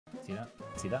See that?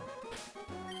 See that?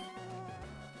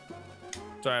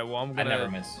 Sorry, well, I'm gonna... I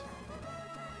never miss.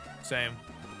 Same.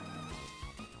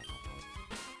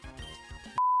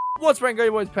 What's ranking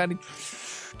guys, boys? Patty...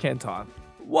 Can't talk.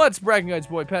 What's bragging guys,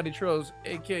 boy? PattyTrills,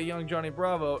 aka Young Johnny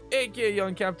Bravo, aka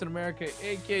Young Captain America,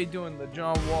 aka doing the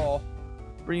John Wall.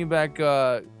 Bringing back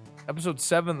episode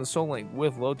 7, The Soul Link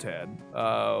with Lotad.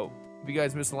 If you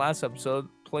guys missed the last episode,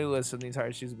 playlist and the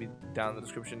entire season will be down in the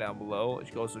description down below. You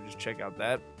can also just check out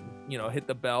that. You know, hit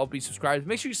the bell, be subscribed.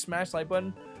 Make sure you smash the like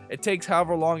button. It takes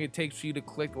however long it takes for you to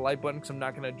click the like button, because I'm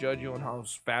not going to judge you on how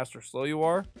fast or slow you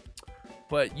are.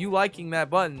 But you liking that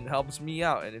button helps me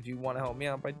out, and if you want to help me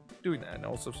out by doing that, and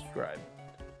also subscribe.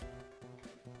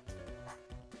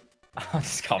 I'm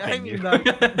just copying you.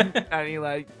 I mean,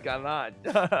 like, come on.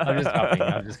 I'm just copying.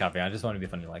 I'm just copying. I just want to be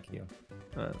funny like you.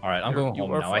 All right, I'm going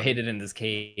home now. Funny. I hate it in this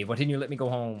cave. Why didn't you let me go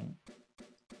home?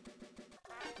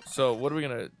 So what are we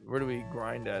gonna? Where do we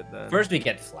grind at then? First, we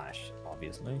get Flash,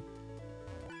 obviously.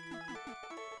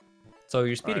 So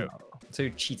you're speeding up. So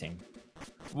you're cheating.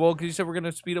 Well, because you said we're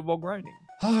gonna speed up while grinding.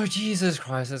 Oh Jesus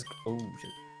Christ! Oh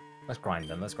shit! Let's grind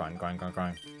then. Let's grind.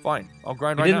 Fine, I'll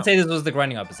grind right now. You didn't say this was the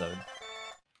grinding episode.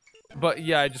 But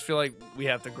yeah, I just feel like we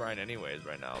have to grind anyways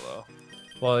right now, though.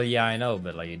 Well, yeah, I know,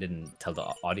 but like you didn't tell the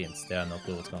audience. They have no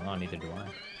clue what's going on. Neither do I.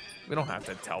 We don't have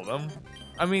to tell them.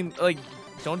 I mean, like,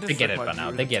 don't they get it by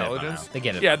now. They get it by now. They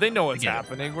get it. Yeah, they know what's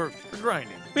happening. We're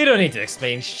grinding. We don't need to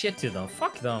explain shit to them.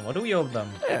 Fuck them. What do we owe them?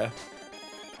 Yeah.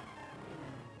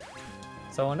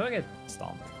 So when do I get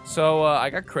stomped? So I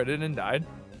got critted and died.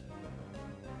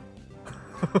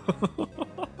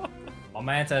 My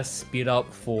man says speed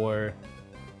up for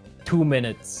 2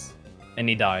 minutes and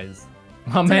he dies.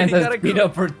 My man says speed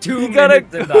up for 2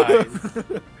 minutes and dies.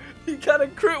 He got a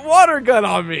crit water gun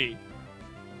on me.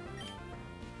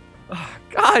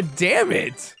 God damn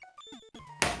it.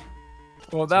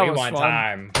 Well, that was fun.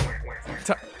 Time.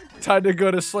 Time to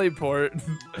go to Slateport.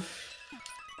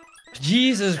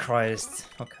 Jesus Christ.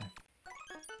 Okay.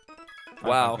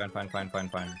 Wow. Fine.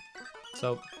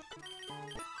 So.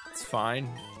 It's fine.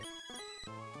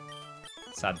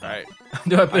 Sad that. Right.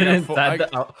 Do I put it in sad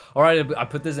that? Alright, I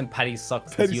put this in Patty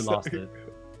sucks because you lost it.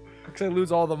 Because I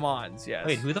lose all the mons, yes.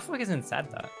 Wait, who the fuck is in sad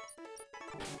that?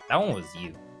 That one was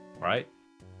you, right?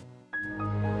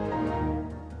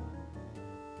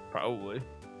 Probably.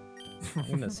 I'm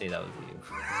gonna say that was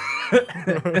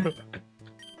you.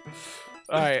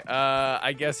 Alright,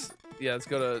 I guess, yeah, let's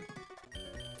go to...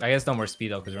 I guess no more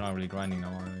speed up because we're not really grinding no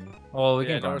more. Oh, we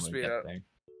can no more speed up.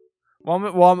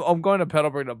 Well, I'm going to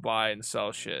Petalburg to buy and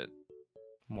sell shit.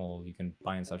 Well, you can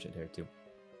buy and sell shit here too.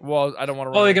 Well, I don't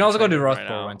want to... Oh, we can also go to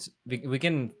Rustboro. Right we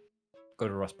can go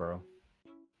to Rustboro.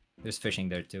 There's fishing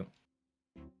there too.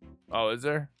 Oh, is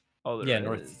there? Oh, there yeah, is.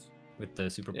 north with the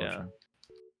super potion. Yeah.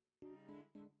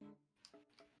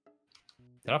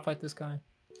 Did I fight this guy?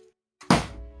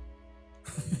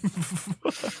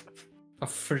 Oh,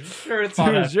 for sure it's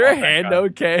Dude, is your hand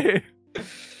okay?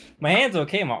 My hand's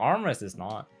okay, my armrest is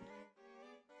not.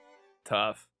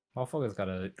 Tough. Motherfucker's got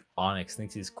a Onyx,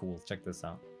 thinks he's cool. Check this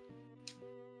out.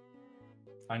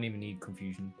 I don't even need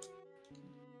confusion.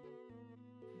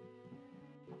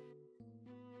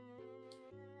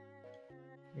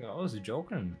 I was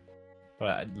joking. But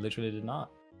I literally did not.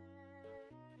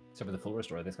 Except for the full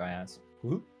restore this guy has.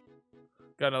 Woo-hoo.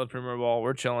 Got another premier ball.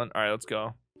 We're chilling. Alright, let's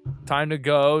go. Time to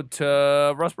go to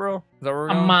Rustboro? Is that where we're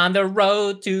going? I'm on the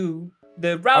road to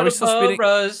the route of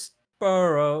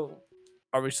Rustboro.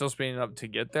 Are we still speeding up to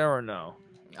get there or no?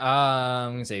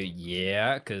 I'm gonna say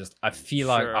yeah, because I feel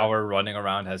like our running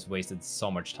around has wasted so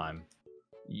much time.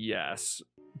 Yes.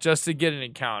 Just to get an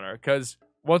encounter. Because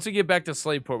once we get back to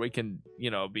Slateport, we can,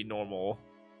 you know, be normal.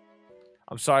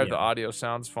 I'm sorry if the audio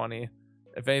sounds funny.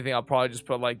 If anything, I'll probably just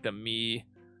put like the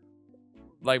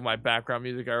like my background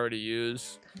music I already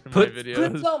use in my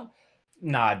videos. Put some...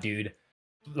 Nah, dude.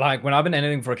 Like when I've been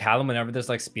editing for Callum, whenever there's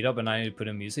like speed up and I need to put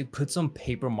in music, put some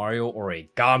Paper Mario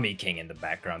Origami King in the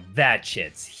background. That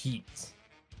shit's heat.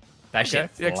 That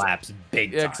shit slaps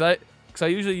big time. Yeah, cause I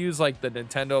usually use like the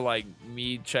Nintendo like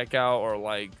Me checkout or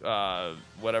like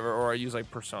whatever, or I use like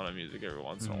Persona music every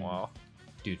once in a while.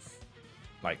 Dude,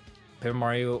 like Paper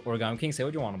Mario Origami King, say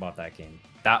what you want about that game.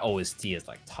 That OST is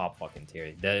like top fucking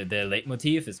tier. The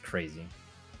leitmotif is crazy.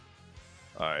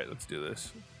 All right, let's do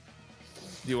this.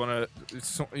 Do you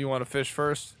want to fish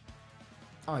first?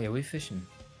 Oh yeah, we fishing.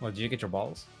 Well, did you get your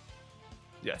balls?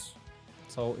 Yes.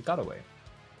 So it got away.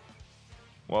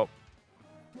 Well,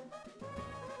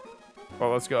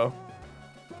 let's go.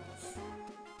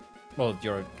 Well,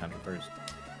 your country first.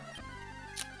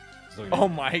 Oh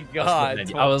my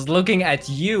god! I was looking at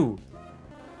you.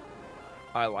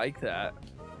 I like that.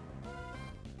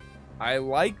 I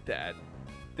like that.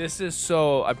 This is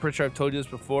so. I'm pretty sure I've told you this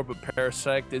before, but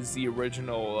Parasect is the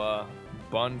original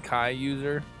Bunkai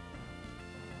user.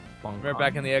 Remember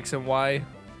back in the X and Y,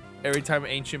 every time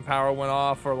Ancient Power went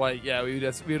off, or like, yeah,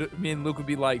 me and Luke would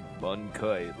be like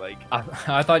Bunkai, like.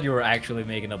 I thought you were actually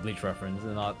making a Bleach reference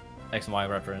and not X and Y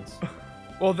reference.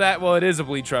 Well, it is a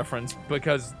Bleach reference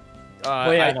because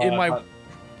yeah,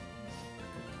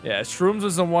 Shrooms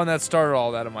was the one that started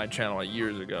all that on my channel like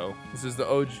years ago. This is the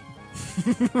OG.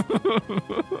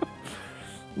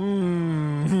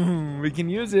 We can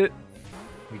use it.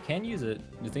 We can use it.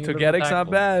 Togetic's not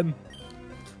bad.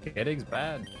 Togetic's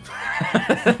bad.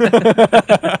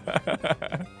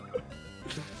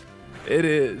 It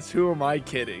is. Who am I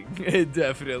kidding? It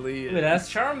definitely is. It has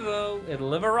charm though. It'll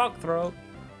live a rock throw.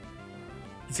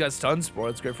 He's got Stun Spore.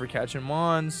 It's great for catching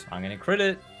mons. I'm gonna crit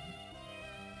it.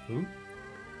 Ooh.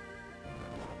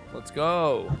 Let's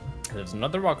go. There's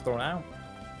another rock throw now.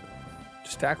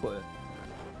 Just tackle it.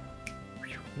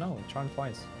 No, charm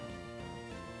twice.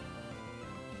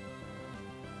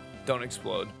 Don't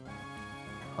explode.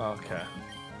 Okay.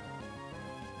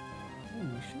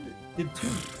 Did 2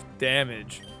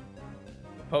 damage.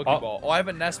 Pokeball. Oh, I have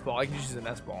a Nest Ball. I can just use a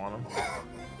Nest Ball on him.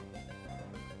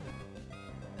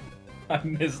 I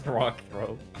missed rock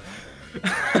throw.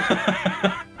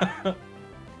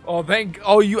 Oh,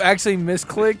 oh, you actually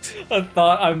misclicked? I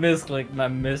thought I misclicked and I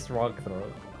missed rock throw.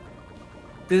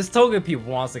 This Togepi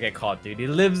wants to get caught, dude. He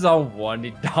lives on 1.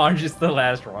 He dodges the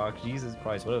last rock. Jesus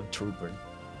Christ, what a trooper.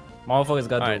 Motherfucker's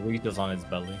got Doritos on his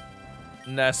belly.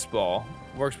 Nest Ball.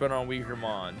 Works better on weaker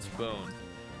mons. Boom.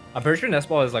 I'm pretty sure Nest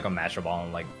Ball is like a Master Ball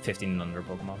on like 15 and under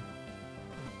Pokemon.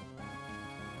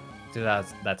 Dude,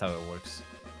 that's how it works.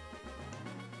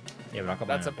 Yeah, but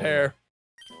that's a pair.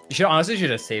 You honestly should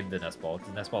have saved the Nest Ball.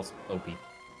 The Nest Ball's OP.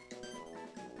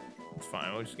 It's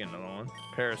fine. We'll just get another one.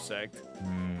 Parasect.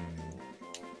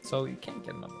 So you can't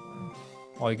get another one.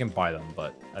 Well, you can buy them,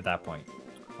 but at that point,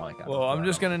 well, I'm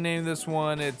just gonna name this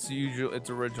one its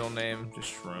original name,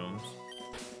 just Shrooms.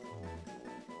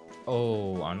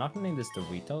 Oh, I'm not gonna name this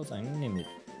Doritos. I'm gonna name it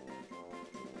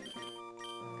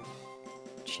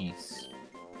Cheese.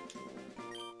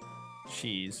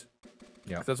 Cheese.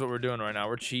 Yeah, that's what we're doing right now.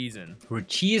 We're cheesing. We're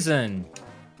cheesing.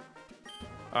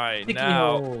 All right, Sticky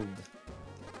now hold.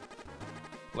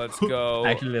 Let's go.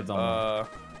 I actually lived on.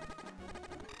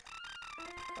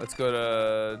 Let's go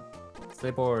to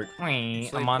Slateport.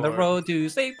 I'm on the road to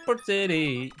Slateport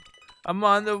City. I'm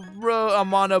on the road.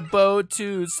 I'm on a boat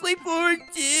to Slateport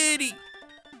City.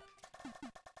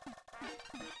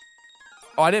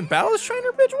 Oh, I didn't battle this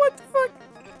trainer, bitch. What the fuck?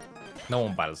 No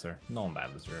one battles her. No one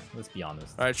battles her. Let's be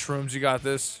honest. All right, Shrooms, you got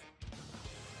this.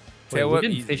 Wait, we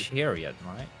didn't fish here yet,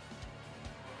 right?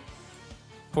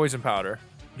 Poison powder.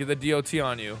 Get the DOT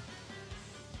on you.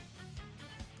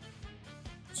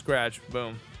 Scratch.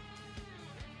 Boom.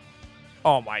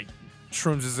 Oh my.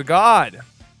 Shrooms is a god.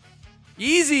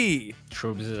 Easy.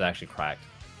 Shrooms is actually cracked.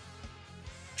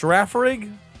 Giraffe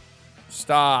rig?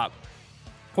 Stop.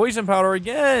 Poison powder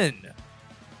again.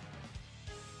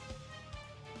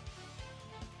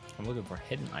 I'm looking for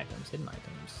hidden items. Hidden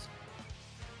items.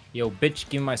 Yo, bitch,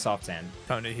 give me my soft sand.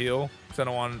 Time to heal, because I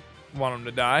don't want him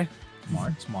to die.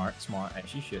 Smart.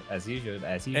 As you should.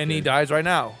 And he dies right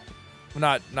now.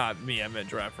 Not me. I meant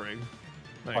Giraffe rig.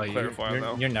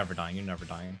 You're never dying. You're never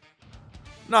dying.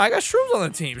 No, I got Shrooms on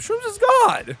the team. Shrooms is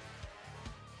god.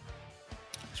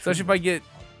 Especially if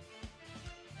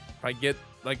I get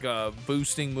like a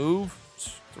boosting move.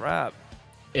 It's a wrap.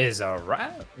 Is a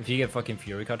wrap. If you get fucking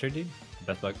Fury Cutter, dude.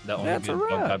 The only good bug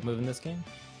type move in this game.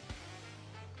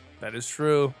 That is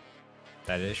true.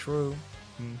 That is true.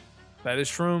 That is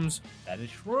Shrooms. That is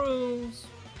Shrooms.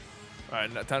 All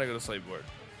right, now time to go to Slateport.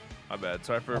 My bad.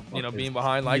 Sorry for being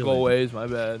behind like always. My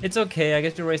bad. It's okay. I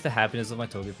get to erase the happiness of my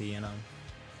Togepi, you know.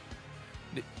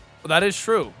 That is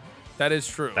true. That is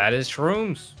true. That is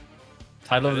Shrooms.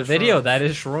 Title of the video. Shrooms. That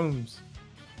is Shrooms.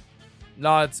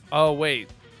 No, it's. Oh wait.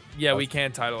 Yeah, we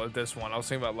can title it this one. I was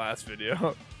thinking about last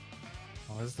video.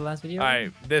 What was the last video? All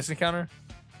right, this encounter.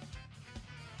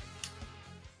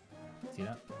 See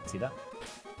that? See that?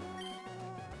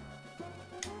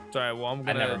 Sorry, well, I'm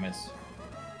gonna. I never miss.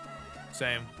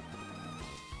 Same.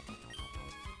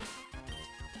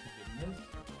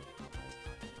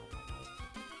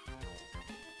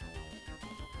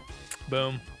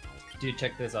 Boom. Dude,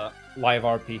 check this out. Live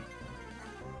RP.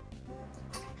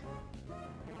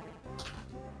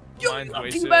 Mine's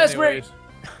wasted anyways.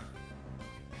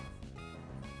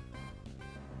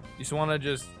 You just want to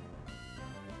just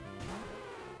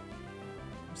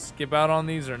skip out on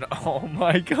these or no? Oh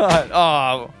my god.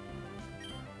 Oh.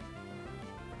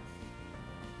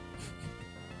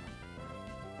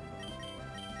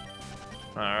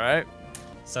 All right.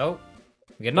 So,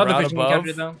 we get another Round fishing above.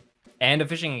 encounter though, and a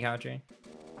fishing encounter.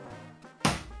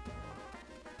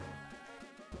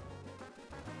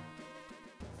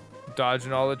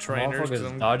 Dodging all the trainers. 'Cause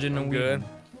Motherfuckers dodging I'm and good.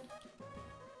 weaving.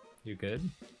 You good?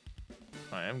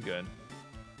 I am good.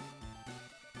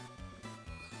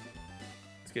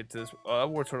 Let's get to this. Oh, that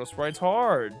War Turtle Sprite's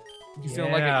hard. He's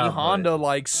doing like Yeah, a but- Honda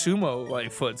like sumo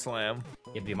like foot slam.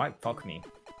 Yeah, but you might fuck me.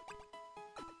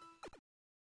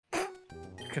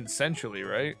 Consensually,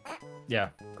 right? Yeah,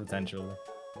 potentially.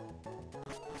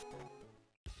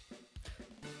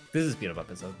 This is a speed up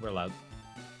episode. We're allowed.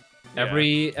 Yeah.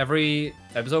 Every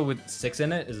episode with 6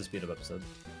 in it is a speed up episode.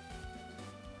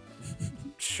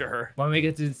 Sure. When we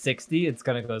get to 60, it's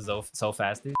gonna go so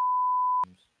fast, dude.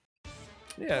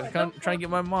 Yeah, trying to get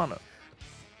my mana.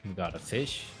 We got a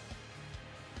fish.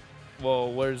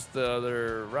 Well, where's the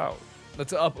other route?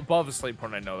 That's up above the sleep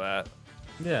point. I know that.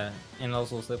 Yeah, and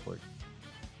also a slipboard.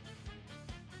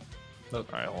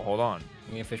 Look, All right, well, hold on.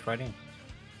 we get fish right in.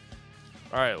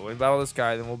 All right, we battle this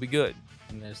guy, then we'll be good.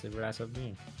 And there's the grass up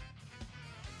here.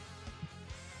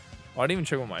 Oh, I didn't even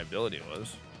check what my ability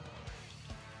was.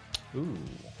 Ooh.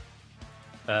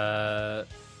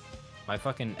 My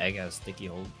fucking egg has sticky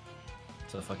hold.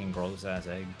 It's a fucking gross ass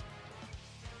egg.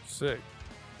 Sick.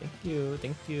 Thank you,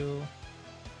 thank you.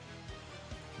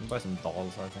 I'm gonna buy some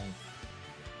dolls, I think.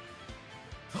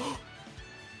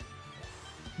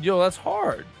 Yo, that's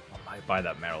hard. I might buy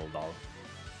that Meryl doll.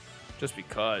 Just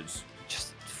because.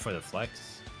 Just for the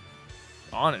flex.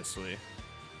 Honestly.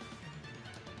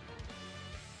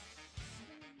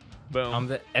 Boom. I'm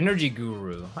the energy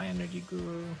guru. Hi, energy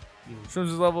guru. Shrooms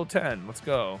is level 10. Let's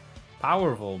go.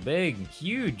 Powerful, big,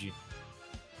 huge.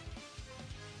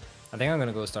 I think I'm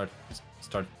gonna go start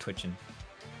twitching.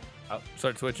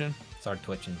 Start twitching. Start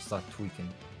twitching. Start tweaking.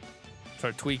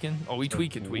 Start tweaking. Oh, we Start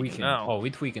tweaking now. Oh, we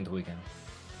tweaking.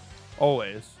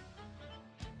 Always.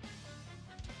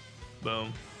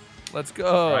 Boom. Let's go.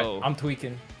 All right, I'm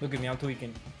tweaking. Look at me, I'm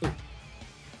tweaking.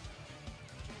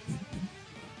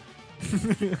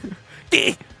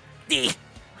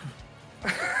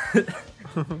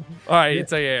 All right,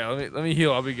 it's like, yeah. Let me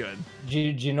heal. I'll be good. Do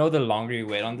you know the longer you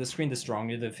wait on the screen, the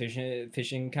stronger the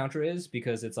fishing counter is,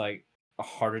 because it's like a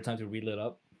harder time to reel it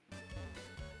up.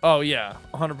 Oh yeah,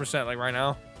 100%. Like right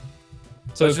now.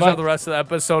 So Let's if just have the rest of the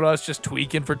episode us just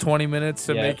tweaking for 20 minutes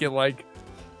to Yeah. make it like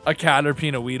a Caterpie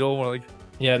and a Weedle. We're like,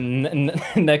 yeah,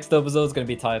 next episode is gonna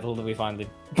be titled "We Finally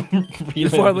we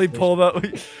finally pulled up.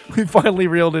 We finally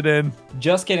reeled it in.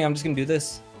 Just kidding. I'm just gonna do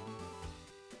this.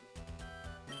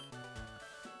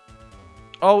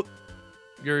 Oh,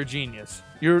 you're a genius.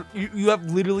 You have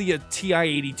literally a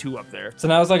TI-82 up there. So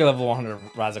now it's like a level 100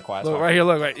 Razakwa. Look right here.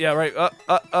 Look right. Yeah, right.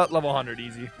 Level 100,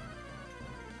 easy.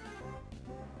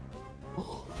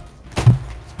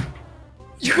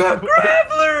 You got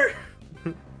Graveler!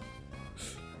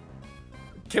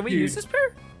 Can we Dude. use this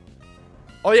pair?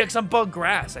 Oh yeah, cause I'm bug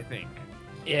grass, I think.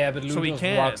 Yeah, but So we Ludo's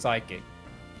can. rock psychic.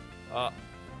 I'm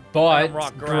But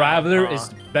rock Graveler ground, is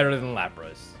better than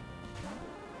Lapras.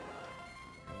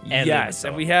 And Yes,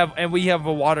 and we have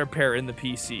a water pair in the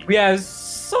PC. We have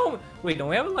so. Wait, don't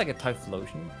we have like a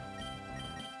Typhlosion?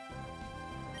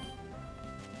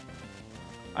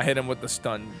 I hit him with the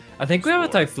stun. I think we have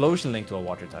a Sword. Typhlosion linked to a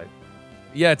water type.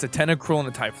 Yeah, it's a Tentacruel and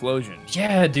a Typhlosion.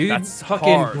 Yeah, dude. That's fucking.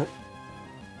 hard.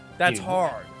 That's Dude.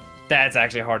 hard. That's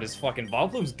actually hard as fucking.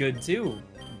 Volplume's good too.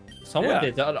 Someone Yeah.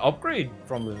 did an upgrade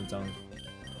from Lunatone.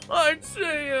 I'd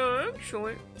say,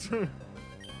 actually.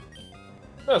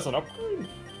 That's an upgrade.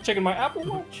 Checking my Apple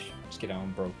Watch. Just kidding,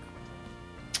 I'm broke.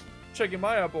 Checking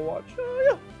my Apple Watch.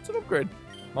 Yeah, it's an upgrade.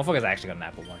 Motherfucker's actually got an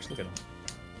Apple Watch. Look at him.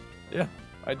 Yeah,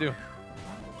 I do.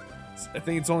 I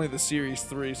think it's only the Series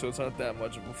 3, so it's not that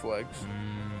much of a flex.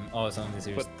 Oh, it's only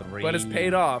Series 3. But it's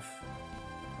paid off.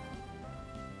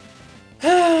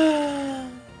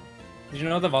 Did you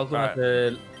know that Volplume Alright. has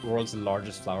the world's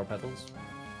largest flower petals?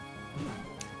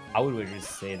 I would wager to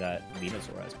say that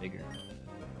Venusaur has bigger.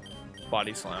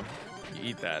 Body slam. You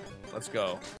eat that. Let's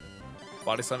go.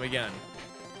 Body slam again.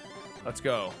 Let's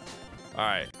go.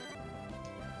 Alright.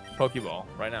 Pokeball,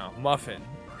 right now. Muffin.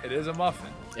 It is a muffin.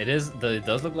 It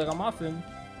does look like a muffin.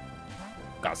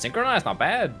 Got synchronized, not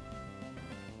bad.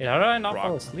 Yeah, how did I not Rock.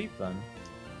 fall asleep then?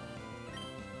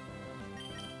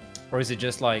 Or is it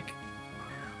just like...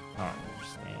 I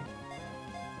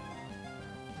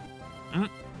don't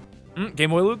understand. Game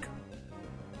Boy Luke?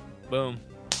 Boom.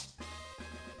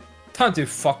 Time to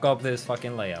fuck up this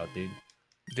fucking layout, dude.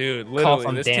 Dude, Cough literally,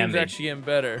 on this team's damage. actually getting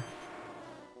better.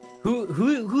 Who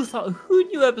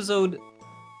knew episode...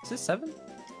 Is this 7?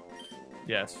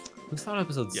 Yes. Who thought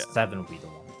episode Yeah. 7 would be the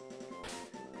one?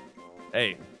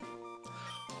 Hey.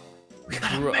 We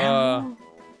got a marrow.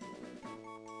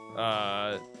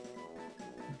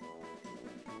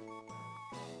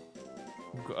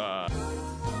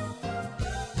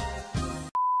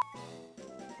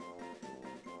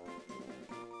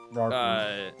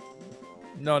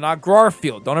 No, not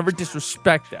Garfield. Don't ever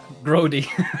disrespect that. Grody.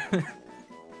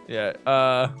 Yeah.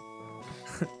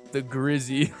 The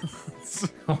Grizzy.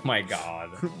 Oh my god.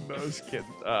 No, just kidding.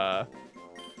 I'm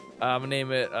gonna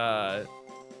name it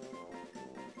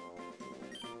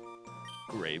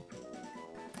Grape.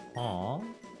 Aw.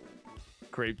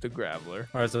 Grape the Graveler.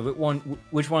 All right, so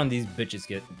which one of these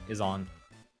bitches is on?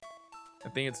 I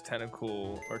think it's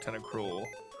Tentacool or Tentacruel.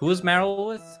 Who is Meryl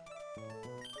with?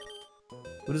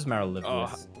 Who does Meryl live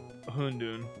with?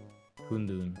 Houndoom.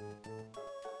 Houndoom.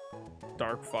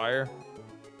 Darkfire.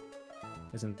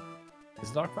 Is it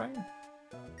Darkfire?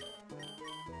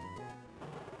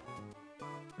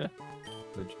 Yeah.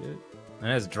 Legit. And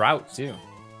it has Drought too.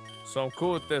 So I'm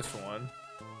cool with this one.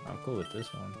 I'm cool with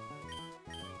this one.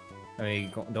 I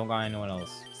mean, don't got anyone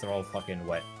else. They're all fucking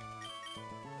wet.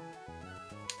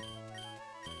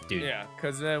 Dude. Yeah,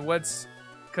 because then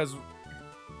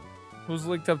who's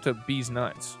linked up to Bee's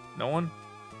Nuts? No one?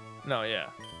 No,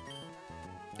 yeah.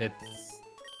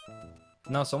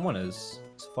 No, someone is.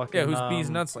 It's fucking, yeah, who's Bee's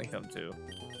Nuts linked up to?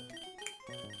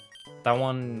 That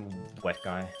one wet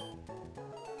guy.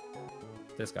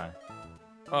 This guy.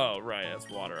 Oh, right, that's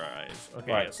Water Eyes.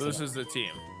 Okay, Right, yeah, so this is the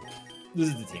team. This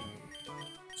is the team.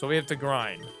 So we have to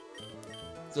grind.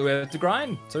 So we have to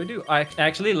grind. So we do.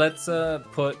 Actually, let's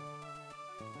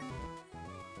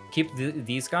keep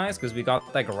these guys because we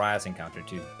got that Gorias encounter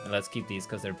too. And let's keep these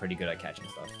because they're pretty good at catching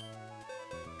stuff.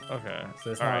 Okay.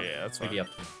 So it's all not right, yeah, that's really fine.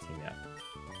 up to the team yet.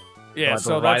 Yeah, But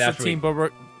so right that's after the team,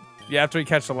 but after we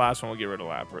catch the last one, we'll get rid of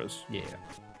Lapras. Yeah.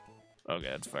 Okay,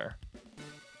 that's fair.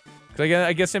 Because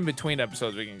I guess in between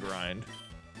episodes we can grind.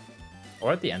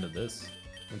 Or at the end of this.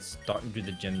 Let's start and do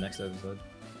the gym next episode.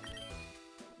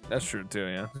 That's true too,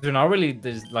 yeah. They're not really,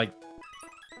 there's like,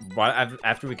 right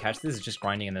after we catch this, it's just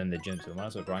grinding and then the gym. So we might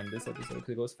as well grind this episode because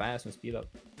it goes fast and speed up.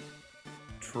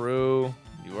 True.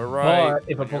 You are right. But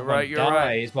if a Pokemon you're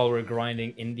right. dies while we're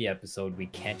grinding in the episode, we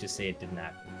can't just say it didn't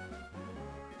happen.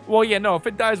 Well, yeah, no, if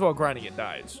it dies while grinding, it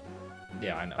dies.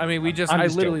 Yeah, I know. I mean, I'm I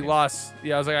just literally joking. lost.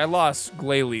 Yeah, I was like, I lost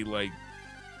Glalie, like.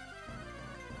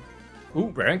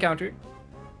 Ooh, rare encounter.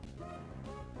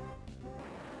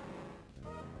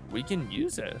 We can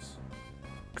use this.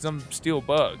 Because I'm Steel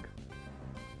Bug.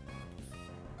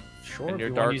 Sure. And if you're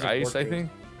you wanna Dark use a Ice, I Fortress.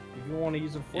 think. If you want to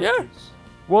use a Yeah. Fortress.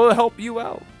 Well, it'll help you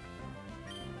out.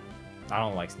 I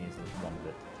don't like sneezes one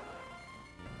bit.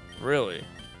 Really?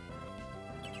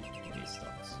 He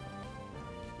sucks.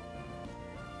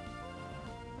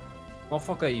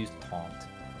 Motherfucker, I used taunt.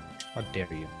 How dare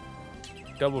you?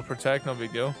 Double protect, no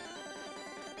big deal.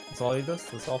 That's all he does?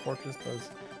 That's all Fortress does?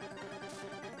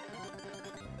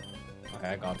 Okay,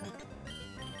 I got him.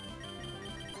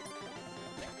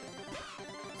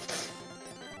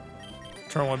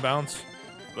 Turn one bounce.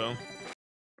 Boom.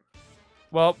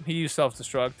 Well, he used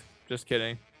self-destruct. Just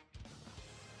kidding.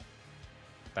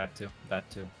 That too. That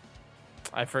too.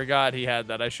 I forgot he had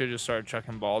that. I should have just started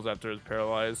chucking balls after it was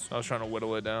paralyzed. I was trying to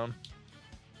whittle it down.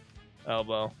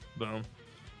 Elbow. Boom.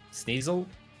 Sneasel?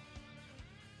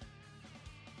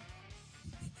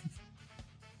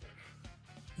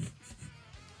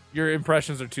 Your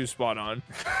impressions are too spot on.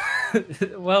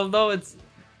 Well, no, it's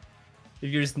if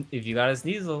you got a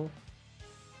Sneasel.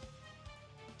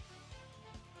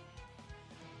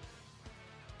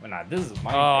 Well, nah, this is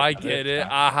my. Oh, I get it.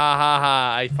 Ah ha ha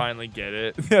ha! I finally get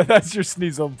it. Yeah, that's your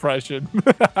Sneasel impression.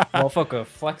 Motherfucker,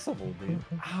 flexible, dude.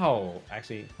 Ow.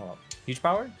 Actually, hold up. Huge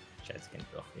power? Shit, skin.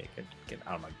 Ugh, yeah, get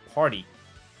out of my party.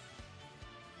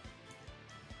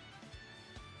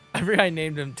 I think I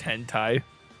named him Tentai.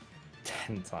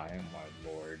 Tentai, oh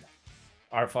my lord.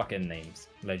 Our fucking names.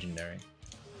 Legendary.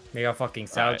 We got fucking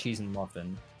sour cheese and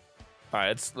muffin.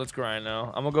 Alright, let's grind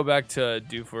now. I'm gonna go back to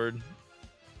Dewford.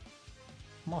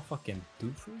 Motherfucking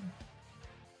Dewford?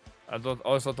 I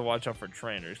always have to watch out for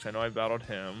trainers. I know I battled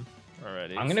him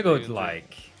already. I'm gonna go to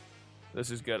like... This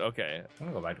is good. Okay. I'm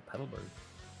gonna go back to Petalburg.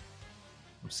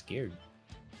 I'm scared.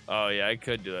 Oh, yeah, I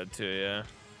could do that too, yeah.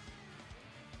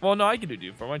 Well, no, I could do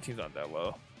Dewford. My team's not that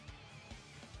low.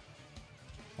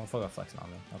 Motherfucker flexing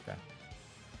on me. Okay.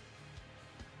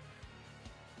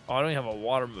 Oh, I don't even have a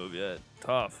water move yet.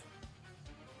 Tough.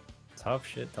 Tough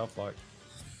shit, tough luck.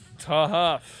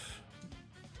 Tough.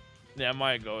 Yeah, I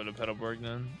might go to Petalburg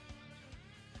then.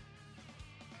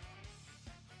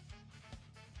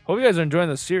 Hope you guys are enjoying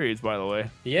the series, by the way.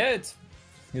 Yeah,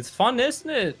 it's fun, isn't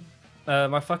it?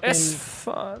 My fucking... It's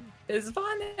fun. It's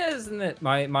fun, isn't it?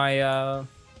 My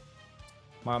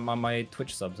My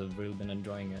Twitch subs have really been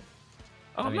enjoying it.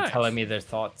 Oh, I mean, nice. telling me their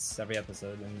thoughts every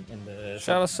episode in the.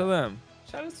 Shout outs to them.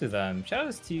 Shout outs to them. Shout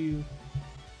outs to.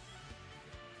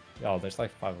 Oh, there's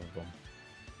like 5 of them.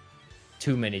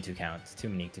 Too many to count. Too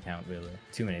many to count, really.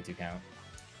 Too many to count.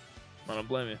 I don't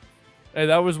blame you. Hey,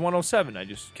 that was 107 I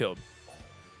just killed.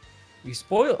 You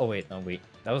spoil. Oh wait, no wait.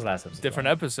 That was last episode. Different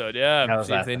episode, yeah. That was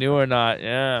See if they knew or not,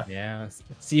 yeah. Yeah.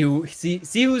 See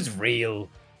who's real.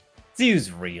 See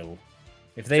who's real.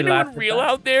 If they Is laugh. anyone real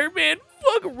out there, man?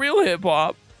 Fuck real hip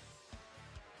hop.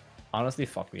 Honestly,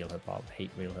 fuck real hip hop.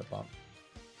 Hate real hip hop.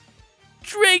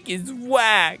 Drake is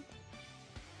whack.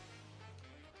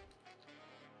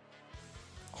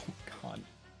 Oh my god.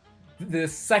 The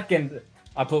second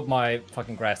I put my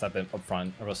fucking grass up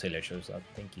front, Roselia shows up.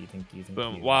 Thank you.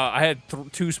 Boom. Wow, I had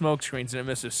 2 smoke screens and I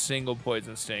missed a single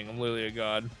poison sting. I'm literally a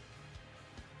god.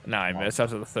 Nah, I missed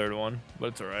after the 3rd one, but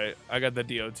it's alright. I got the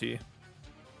DOT. Do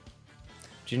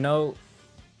you know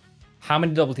how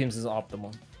many double teams is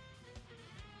optimal?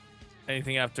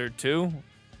 Anything after 2?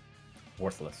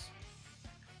 Worthless.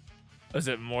 Is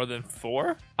it more than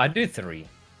 4? I do 3.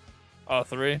 Oh,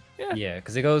 3? Yeah. Yeah,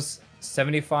 because it goes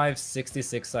 75,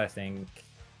 66, I think.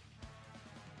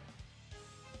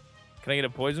 Can I get a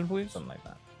poison, please? Something like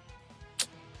that.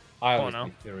 I always no.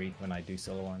 do 3 when I do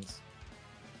solo ones.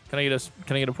 Can I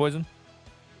get a poison?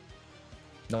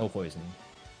 No poison.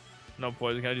 No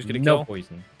poison. Can I just get a No kill?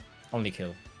 poison. Only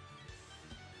kill.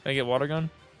 Can I get water gun?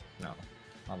 No.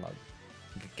 Not allowed.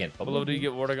 You could get What bubble level do you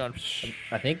beam. get water gun?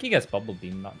 I think he gets bubble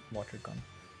beam, not water gun.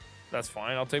 That's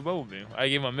fine. I'll take bubble beam. I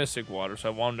gave him a mystic water, so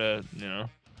I wanted to, you know.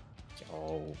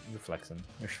 Oh, you're flexing.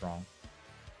 You're strong.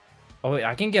 Oh wait,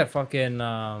 I can get fucking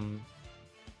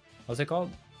what's it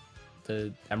called?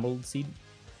 The emerald seed?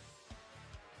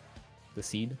 The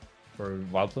seed for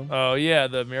wild plume? Oh yeah,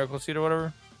 the miracle seed or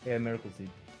whatever. Yeah, miracle seed.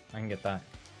 I can get that.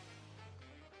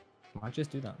 Might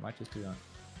just do that.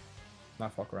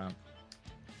 Not fuck around.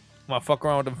 I'm gonna fuck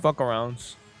around with them fuck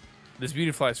arounds. This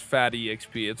beautifly's fat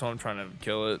EXP. That's why I'm trying to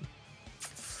kill it.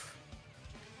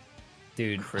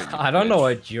 Dude, Crazy I don't know bitch.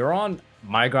 what you're on.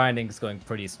 My grinding's going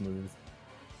pretty smooth.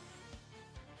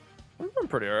 I'm doing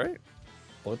pretty alright.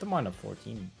 Both of mine are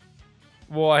 14.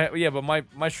 Well, yeah, but my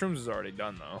shrooms is already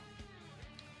done though.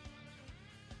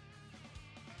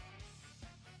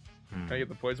 Can I get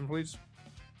the poison, please?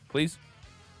 Please?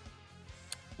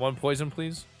 1 poison,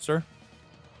 please, sir?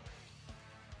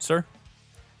 Sir?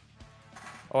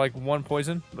 I like 1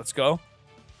 poison. Let's go.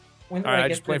 When did Alright, I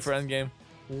get just played this? for endgame.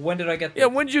 When did I get this? Yeah,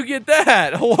 when did you get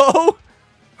that? Hello?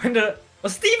 When did I... Oh,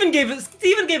 Steven gave us a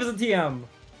TM.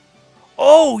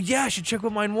 Oh, yeah, I should check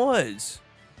what mine was.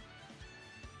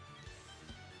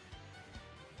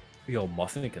 Yo,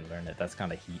 Muffin can learn it. That's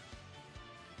kind of heat.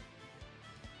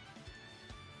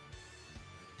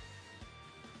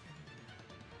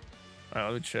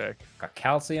 Alright, let me check. Got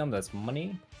calcium. That's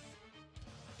money.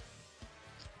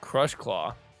 Crush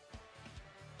Claw.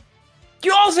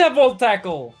 You also have Volt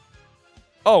Tackle.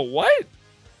 Oh, what?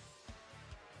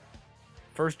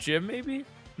 First gym, maybe?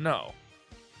 No.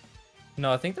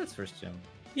 No, I think that's first gym.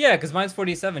 Yeah, because mine's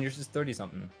 47. Yours is 30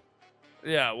 something.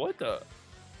 Yeah, what the?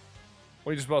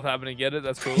 We just both happen to get it.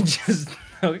 That's cool. Just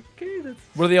okay. That's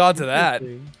What are the odds of that?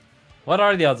 What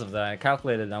are the odds of that?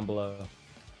 Calculate it down below.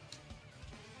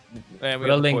 And we Put a got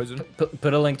the link. poison.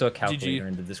 Put a link to a calculator GG.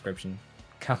 in the description.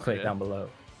 Calculate Yeah. down below.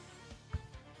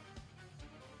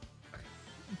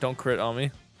 Don't crit on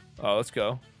me. Oh, let's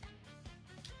go.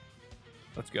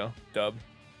 Let's go. Dub.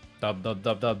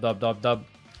 Dub.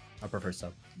 I prefer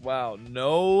sub. Wow,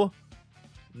 no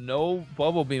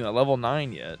bubble beam at level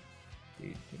 9 yet.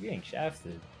 Dude, you're getting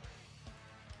shafted.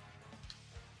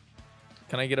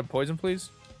 Can I get a poison, please?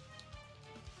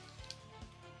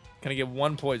 Can I get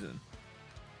 1 poison?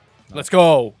 No. Let's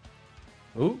go.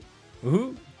 Ooh.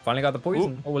 Finally got the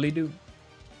poison. Ooh. What will he do?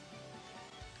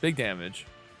 Big damage.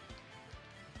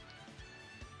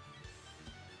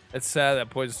 It's sad that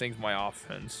poison stings my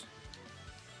offense.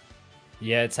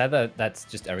 Yeah, it's sad that that's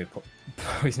just every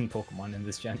poison Pokemon in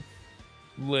this gen.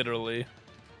 Literally.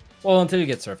 Well, until you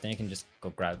get Surf, then you can just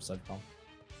go grab Sludge Bomb.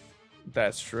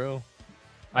 That's true.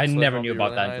 I Sludge never Bomb knew be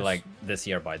about really that nice. until like this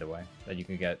year, by the way, that you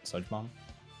can get Sludge Bomb.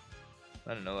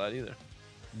 I didn't know that either.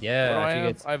 Yeah, What do I actually have?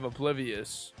 it's I have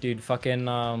Oblivious. dude fucking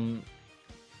Oh,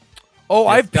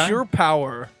 I This have guy? Pure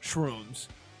Power Shrooms.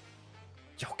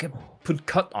 yo, put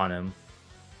cut on him.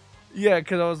 Yeah,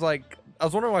 because I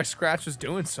was wondering why Scratch was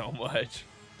doing so much.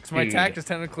 Because my Dude. attack is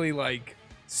technically like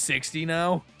 60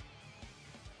 now.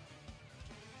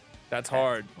 That's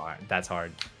hard. That's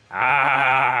hard.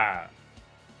 Ah,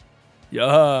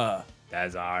 Yeah.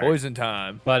 that's hard. Poison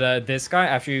time. But this guy,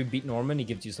 after you beat Norman, he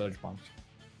gives you Sludge Bomb.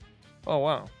 Oh,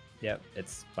 wow. Yep,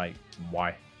 it's like,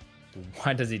 why?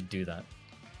 Why does he do that?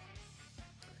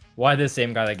 Why the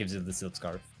same guy that gives you the silk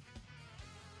scarf?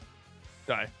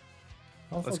 Die.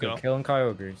 Oh, Let's go. Killing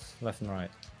Kyogres, left and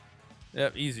right.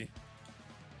 Yep, easy.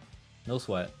 No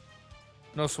sweat.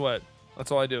 No sweat.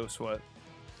 That's all I do, sweat.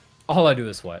 All I do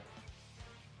is sweat.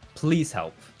 Please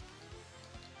help.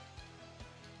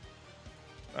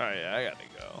 Alright, yeah, I gotta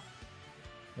go.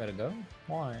 Gotta go?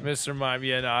 Why? Mr. Mime,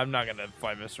 yeah, no, I'm not gonna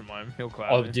fight Mr. Mime. He'll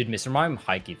clap Oh, me. dude, Mr. Mime,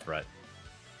 high key threat.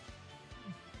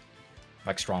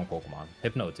 Like strong Pokemon.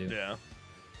 Hypno, too. Yeah.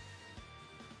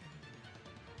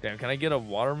 Damn, can I get a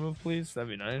water move, please? That'd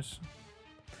be nice.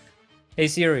 Hey,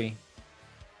 Siri.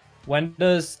 When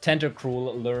does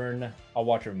Tentacruel learn a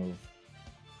water move?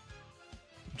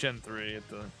 Gen 3 at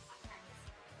the...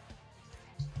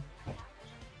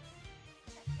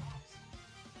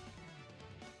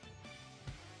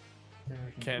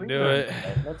 Can't do it.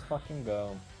 Let's fucking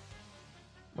go.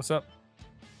 What's up?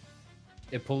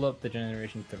 It pulled up the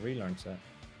Generation 3 learn set.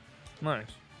 Nice.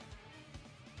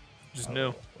 Just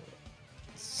new.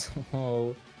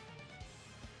 So,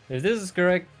 if this is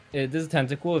correct, if this is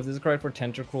Tentacool, if this is correct for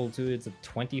Tentacruel 2, it's a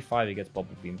 25, it gets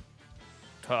Bubble Beam.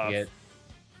 Tough. You get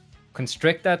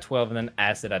Constrict at 12 and then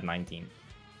Acid at 19.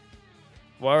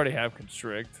 Well, I already have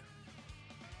Constrict.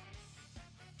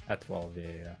 At 12,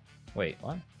 yeah. Wait,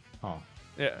 what? Oh.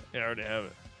 Yeah, I already have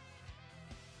it.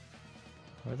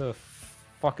 Where the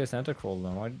fuck is Tentacruel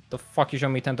then? Why the fuck you show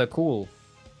me Tentacool?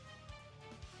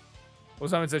 Well,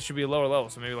 that means that should be a lower level,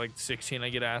 so maybe like 16 I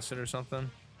get Acid or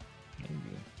something. Maybe.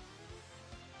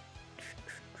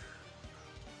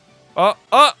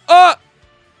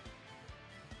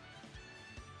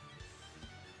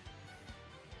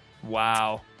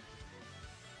 Wow.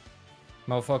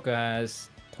 Motherfucker has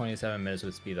 27 minutes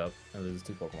with speed up and loses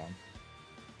 2 Pokemon.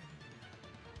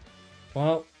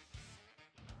 Well,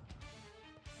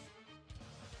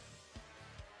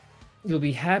 you'll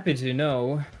be happy to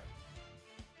know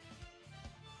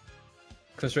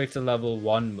Constrict's a level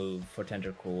 1 move for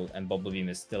Tentacruel, and Bubble Beam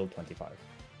is still 25.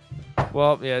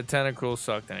 Well, yeah, Tentacruel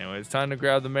sucked anyways. Time to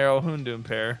grab the Marrow Houndoom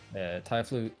pair.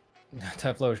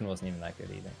 Typhlosion wasn't even that good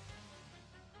either.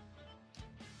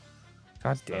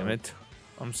 God damn it.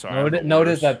 I'm sorry.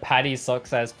 Notice that Patty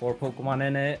sucks has 4 Pokemon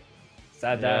in it.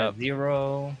 Sad that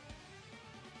 0.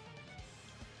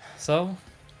 So,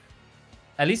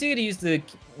 at least you get to use the...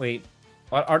 Wait,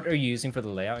 what art are you using for the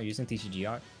layout? Are you using TCG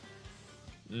art?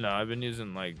 No, I've been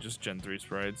using like just Gen 3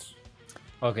 sprites.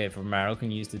 Okay, for Marrow, can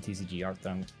you use the TCG art that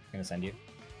I'm gonna send you?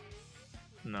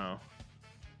 No.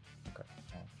 Okay.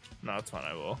 No, it's fine.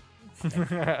 I will.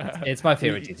 It's my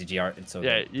favorite TCG art. It's so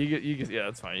yeah, good. yeah,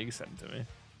 that's fine. You can send it to me.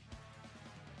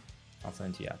 I'll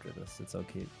send it to you after this. It's so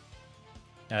cute.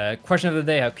 Question of the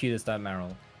day: how cute is that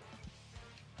Marrow?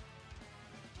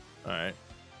 All right.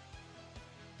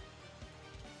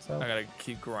 So I gotta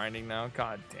keep grinding now.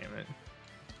 God damn it.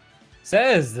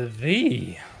 says the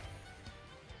V.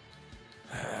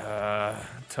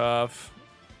 Tough.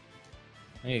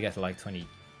 I need to get to like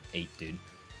 28, dude.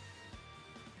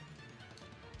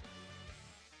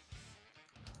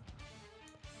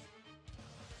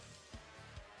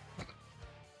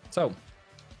 So,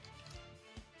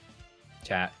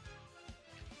 chat.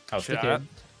 How's the Chat. kid?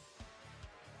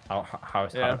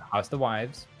 How's the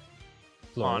wives?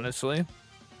 Floor. Honestly.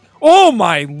 Oh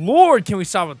my lord! Can we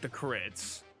stop with the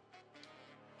crits?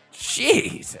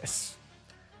 Jesus.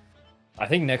 I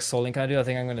think next Soul Link I do, I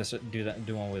think I'm gonna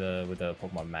do one with a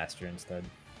Pokemon Master instead.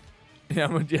 Yeah,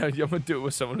 I'm gonna do it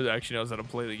with someone who actually knows how to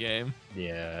play the game.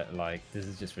 Yeah, like this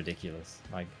is just ridiculous.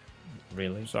 Like,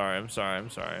 really? I'm sorry.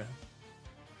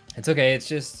 It's okay. It's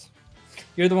just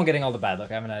you're the one getting all the bad luck.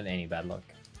 I haven't had any bad luck.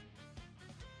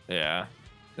 Yeah,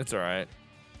 it's all right.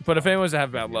 But if anyone's to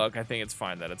have bad luck, I think it's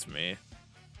fine that it's me.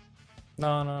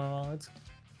 No. It's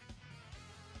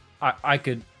I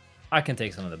can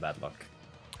take some of the bad luck.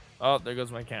 Oh, there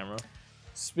goes my camera.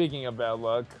 Speaking of bad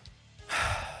luck.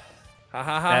 Ha ha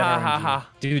ha Bad ha RNG. ha.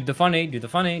 Do the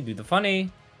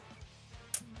funny.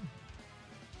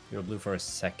 You were blue for a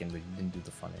second, but you didn't do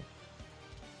the funny.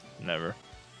 Never.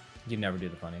 You never do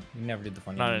the funny. You never do the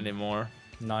funny. Not anymore.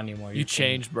 Not anymore. You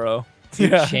changed, bro. You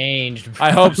Yeah. changed.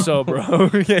 I hope so, bro.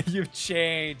 Yeah, you've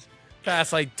changed.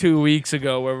 Past like 2 weeks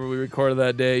ago, wherever we recorded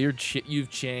that day, you've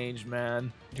changed,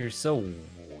 man. You're so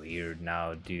weird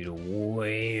now, dude.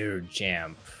 Weird,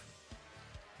 champ.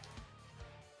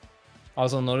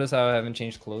 Also, notice how I haven't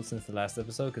changed clothes since the last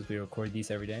episode because we record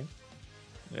these every day.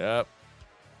 Yep.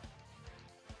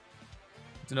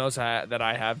 To notice that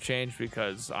I have changed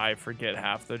because I forget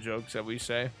half the jokes that we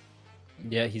say.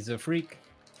 Yeah, he's a freak.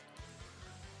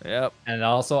 Yep. And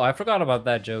also, I forgot about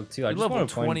that joke too. You're level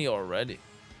 20 already.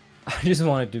 I just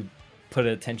wanted to put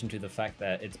attention to the fact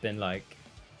that it's been like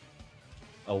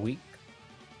a week,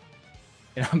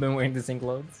 and I've been wearing the same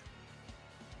clothes.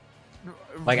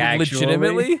 Like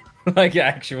legitimately? Like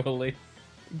actually.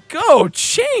 Go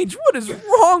change. What is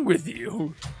wrong with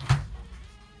you?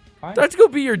 Fine. Do I have to go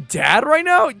be your dad right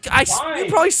now? You Fine.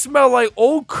 probably smell like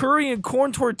old curry and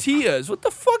corn tortillas. What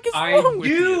the fuck is wrong with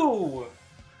you?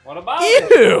 What about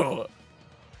it? Ew.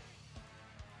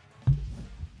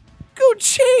 Go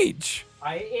change.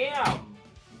 I am.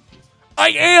 I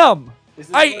am.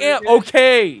 I am.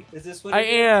 Okay. Is this what I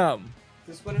am.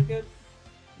 Is this what it good?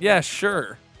 Yeah,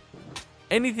 sure.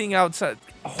 Anything outside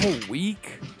a whole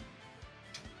week?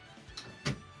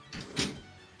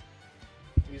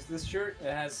 Use this shirt.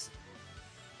 It has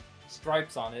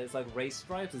stripes on it. It's like race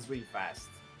stripes. It's really fast.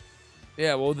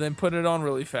 Yeah, well then put it on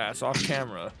really fast off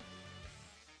camera.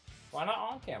 Why not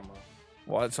on camera?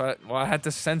 Well, I had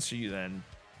to censor you then.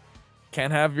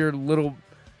 Can't have your little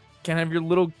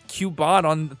cute bot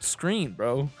on the screen,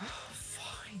 bro.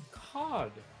 Fine,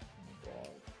 God.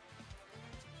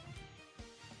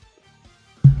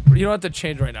 You don't have to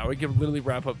change right now. We can literally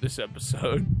wrap up this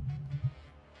episode.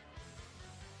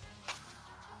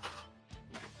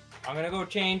 I'm gonna go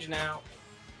change now.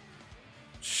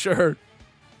 Sure.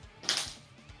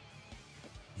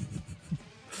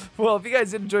 Well, if you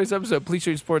guys did enjoy this episode, please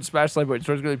show your support. Smash like button.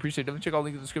 Stores really appreciate it. Definitely check all the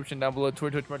links in the description down below.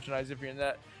 Twitch merchandise if you're in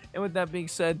that. And with that being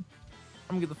said,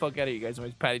 I'm gonna get the fuck out of here, guys. My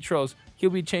name's PattyTrills. He'll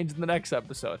be changed in the next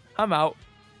episode. I'm out.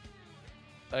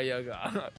 Oh, yeah, God.